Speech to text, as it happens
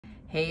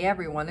Hey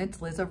everyone,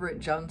 it's Liz over at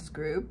Jones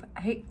Group.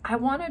 Hey, I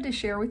wanted to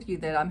share with you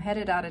that I'm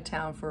headed out of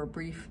town for a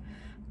brief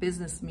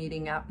business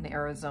meeting out in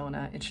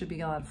Arizona. It should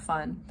be a lot of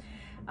fun.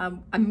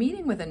 I'm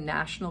meeting with a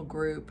national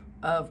group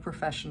of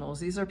professionals.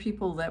 These are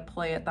people that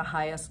play at the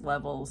highest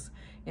levels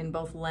in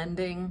both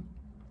lending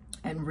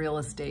and real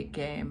estate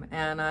game.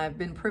 And I've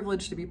been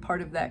privileged to be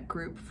part of that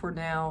group for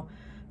now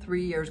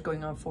 3 years,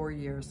 going on 4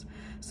 years.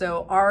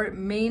 So our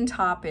main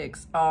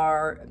topics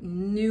are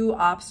new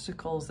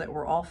obstacles that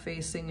we're all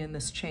facing in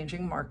this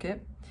changing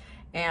market,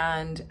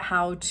 and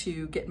how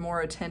to get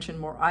more attention,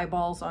 more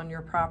eyeballs on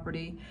your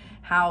property,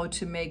 how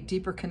to make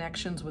deeper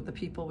connections with the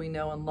people we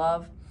know and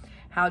love,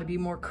 how to be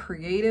more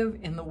creative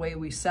in the way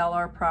we sell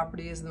our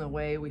properties and the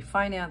way we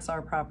finance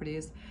our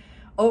properties.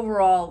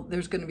 Overall,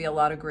 there's going to be a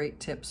lot of great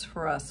tips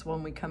for us.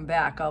 When we come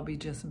back, I'll be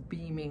just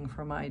beaming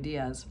from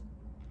ideas.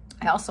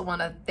 I also want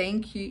to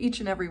thank you,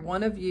 each and every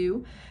one of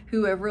you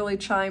who have really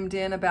chimed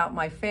in about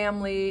my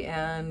family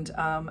and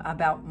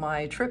about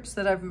my trips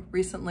that I've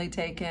recently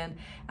taken,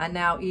 and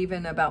now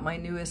even about my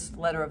newest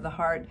Letter of the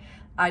Heart.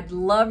 I'd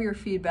love your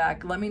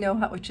feedback. Let me know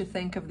what you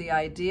think of the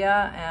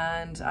idea,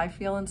 and I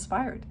feel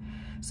inspired.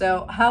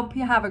 So hope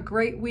you have a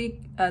great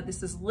week.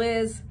 This is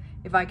Liz.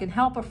 If I can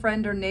help a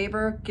friend or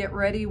neighbor, get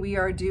ready. We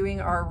are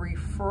doing our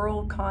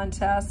referral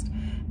contest.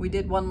 We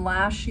did one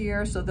last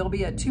year, so there'll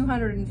be a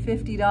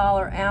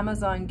 $250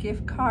 Amazon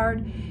gift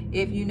card.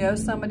 If you know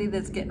somebody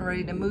that's getting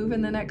ready to move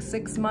in the next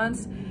 6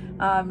 months,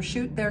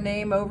 shoot their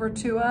name over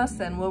to us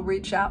and we'll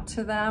reach out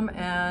to them,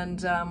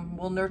 and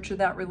we'll nurture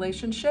that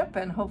relationship,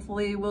 and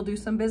hopefully we'll do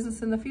some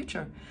business in the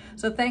future.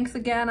 So thanks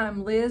again.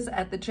 I'm Liz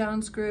at the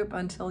Jones Group.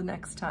 Until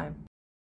next time.